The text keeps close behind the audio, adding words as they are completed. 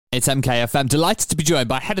It's MKFM. Delighted to be joined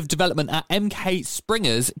by Head of Development at MK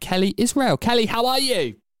Springers, Kelly Israel. Kelly, how are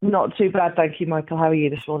you? Not too bad, thank you, Michael. How are you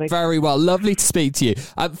this morning? Very well. Lovely to speak to you.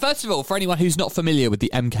 First of all, for anyone who's not familiar with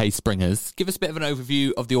the MK Springers, give us a bit of an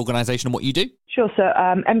overview of the organisation and what you do. Sure. So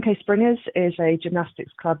MK Springers is a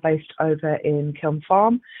gymnastics club based over in Kiln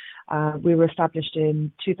Farm. We were established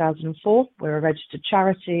in 2004. We're a registered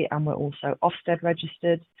charity and we're also Ofsted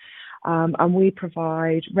registered. And we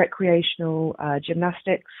provide recreational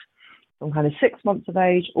gymnastics from kind of 6 months of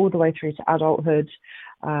age all the way through to adulthood.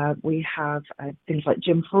 We have things like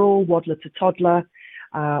Gym for All, Waddler to Toddler.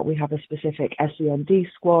 We have a specific SEND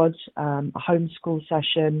squad, a homeschool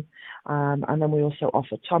session, and then we also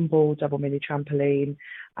offer tumble, double mini trampoline,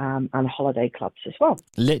 and holiday clubs as well.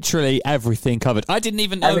 Literally everything covered. I didn't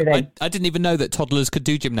even know. I didn't even know that toddlers could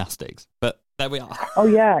do gymnastics, but there we are. Oh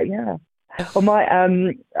yeah. Well,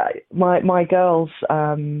 my girls,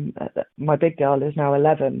 my big girl is now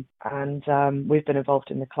 11, and we've been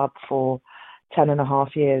involved in the club for 10 and a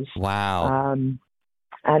half years. Wow.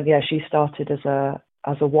 And yeah, she started as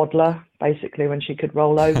a waddler, basically, when she could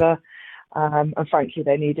roll over. And frankly,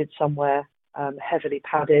 they needed somewhere heavily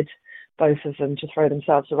padded, both of them, to throw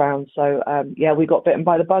themselves around. So yeah, we got bitten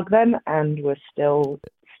by the bug then, and we're still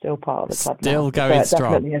part of the club now. Still going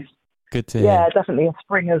strong. Good to hear. Yeah, definitely a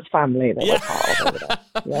Springers family that we're part of over there.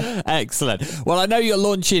 Yeah. Excellent. Well, I know you're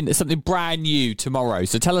launching something brand new tomorrow,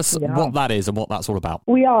 so tell us what that is and what that's all about.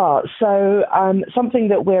 We are. So something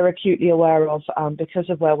that we're acutely aware of because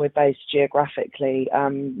of where we're based geographically.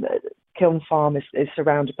 Kiln Farm is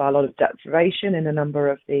surrounded by a lot of deprivation in a number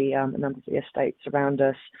of the estates around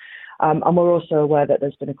us. And we're also aware that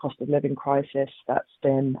there's been a cost of living crisis that's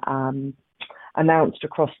been announced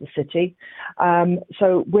across the city.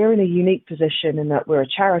 So we're in a unique position in that we're a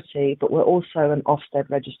charity, but we're also an Ofsted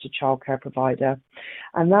registered childcare provider.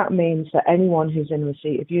 And that means that anyone who's in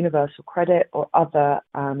receipt of universal credit or other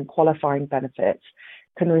qualifying benefits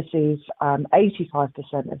can receive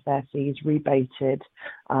 85% of their fees rebated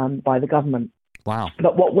by the government. Wow.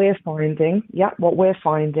 But what we're finding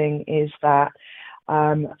is that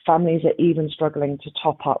families are even struggling to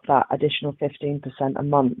top up that additional 15% a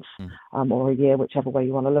month or a year, whichever way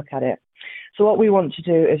you want to look at it. So what we want to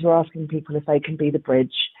do is we're asking people if they can be the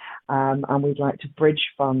bridge, and we'd like to bridge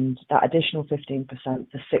fund that additional 15%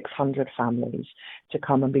 for 600 families to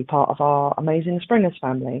come and be part of our amazing Springers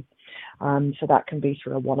family. So that can be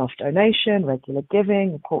through a one-off donation, regular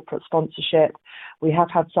giving, a corporate sponsorship. We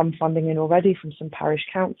have had some funding in already from some parish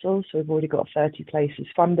councils, so we've already got 30 places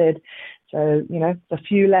funded. So, a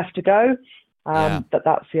few left to go. But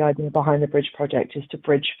that's the idea behind the Bridge project, is to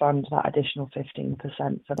bridge fund that additional 15%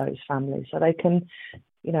 for those families so they can,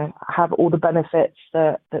 have all the benefits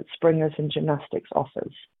that Springers and gymnastics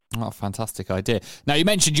offers. Oh, fantastic idea. Now, you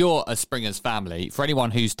mentioned you're a Springers family. For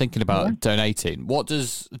anyone who's thinking about donating, what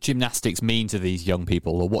does gymnastics mean to these young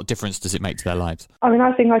people, or what difference does it make to their lives? I mean,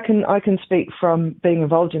 I think I can speak from being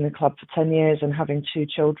involved in the club for 10 years and having 2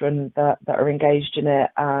 children that are engaged in it.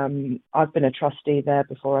 I've been a trustee there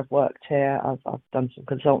before I've worked here. I've done some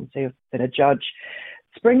consultancy. I've been a judge.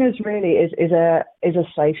 Springers really is a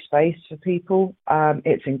safe space for people.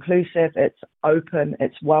 It's inclusive, it's open,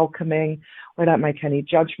 it's welcoming. We don't make any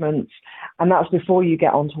judgments. And that's before you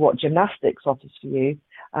get on to what gymnastics offers for you.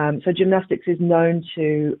 So gymnastics is known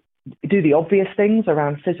to do the obvious things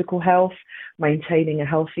around physical health, maintaining a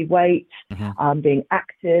healthy weight, being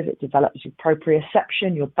active. It develops your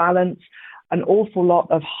proprioception, your balance. An awful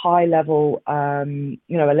lot of high-level,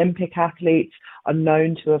 Olympic athletes are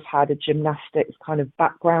known to have had a gymnastics kind of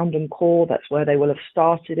background and core. That's where they will have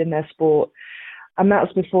started in their sport. And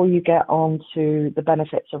that's before you get on to the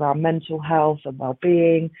benefits around mental health and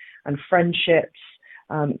well-being and friendships,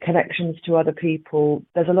 connections to other people.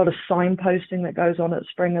 There's a lot of signposting that goes on at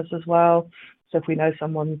Springers as well. So if we know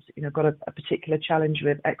someone's got a particular challenge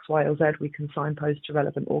with X, Y, or Z, we can signpost to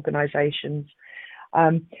relevant organisations.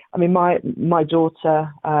 My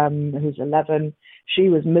daughter, who's 11, she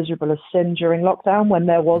was miserable as sin during lockdown when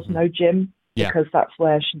there was no gym, because that's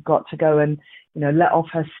where she got to go and, let off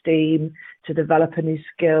her steam, to develop a new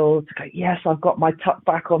skill, to go, yes, I've got my tuck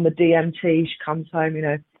back on the DMT. She comes home,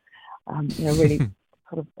 really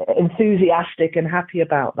sort of enthusiastic and happy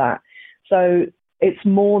about that. So it's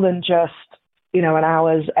more than just, an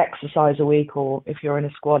hour's exercise a week, or if you're in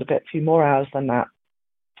a squad, a few more hours than that.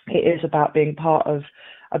 It is about being part of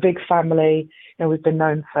a big family. We've been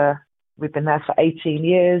there for 18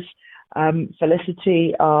 years.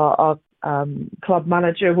 Felicity, our club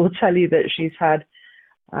manager, will tell you that she's had,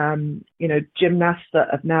 gymnasts that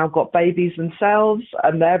have now got babies themselves,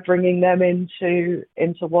 and they're bringing them into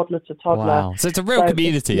Waddler to Toddler. Wow. So it's a real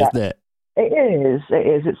community, isn't it? It is.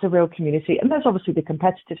 It's a real community. And there's obviously the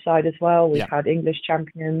competitive side as well. We've had English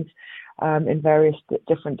champions in various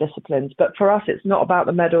different disciplines. But for us, it's not about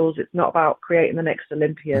the medals. It's not about creating the next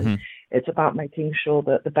Olympian. Mm-hmm. It's about making sure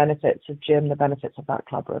that the benefits of gym, the benefits of that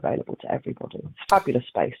club are available to everybody. It's a fabulous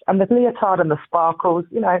space. And the leotard and the sparkles,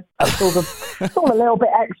 that's all a little bit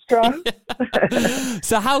extra.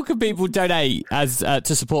 So how can people donate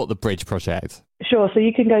to support the Bridge Project? Sure. So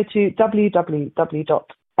you can go to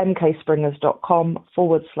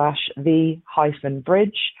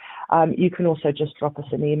www.mkspringers.com/the-bridge. You can also just drop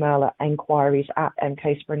us an email at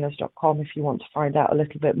enquiries@mkspringers.com if you want to find out a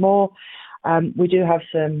little bit more. We do have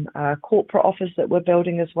some corporate offers that we're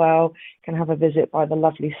building as well. You can have a visit by the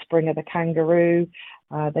lovely Springer the kangaroo.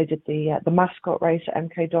 They did the mascot race at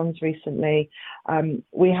MK Dons recently.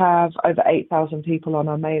 We have over 8,000 people on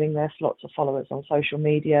our mailing list, lots of followers on social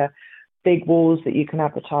media, big walls that you can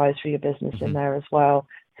advertise for your business in there as well.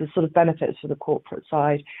 So sort of benefits for the corporate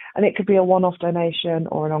side. And it could be a one-off donation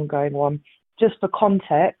or an ongoing one. Just for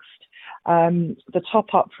context, the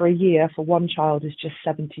top up for a year for one child is just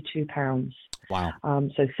 £72. Wow.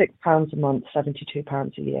 So £6 a month,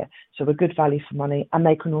 £72 a year. So a good value for money. And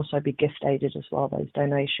they can also be gift aided as well, those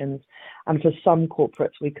donations. And for some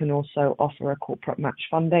corporates, we can also offer a corporate match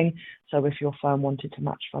funding. So if your firm wanted to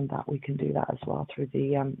match fund that, we can do that as well through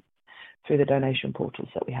the donation portals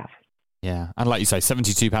that we have. Yeah, and like you say,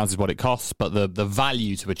 £72 is what it costs, but the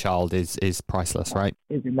value to a child is priceless, right?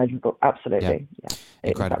 It's immeasurable, absolutely. Yeah.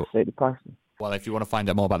 Incredible. It's absolutely priceless. Well, if you want to find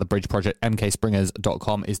out more about the Bridge Project,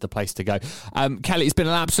 mkspringers.com is the place to go. Kelly, it's been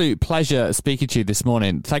an absolute pleasure speaking to you this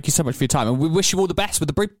morning. Thank you so much for your time, and we wish you all the best with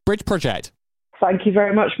the Bridge Project. Thank you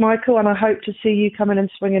very much, Michael, and I hope to see you coming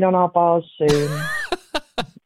and swinging on our bars soon.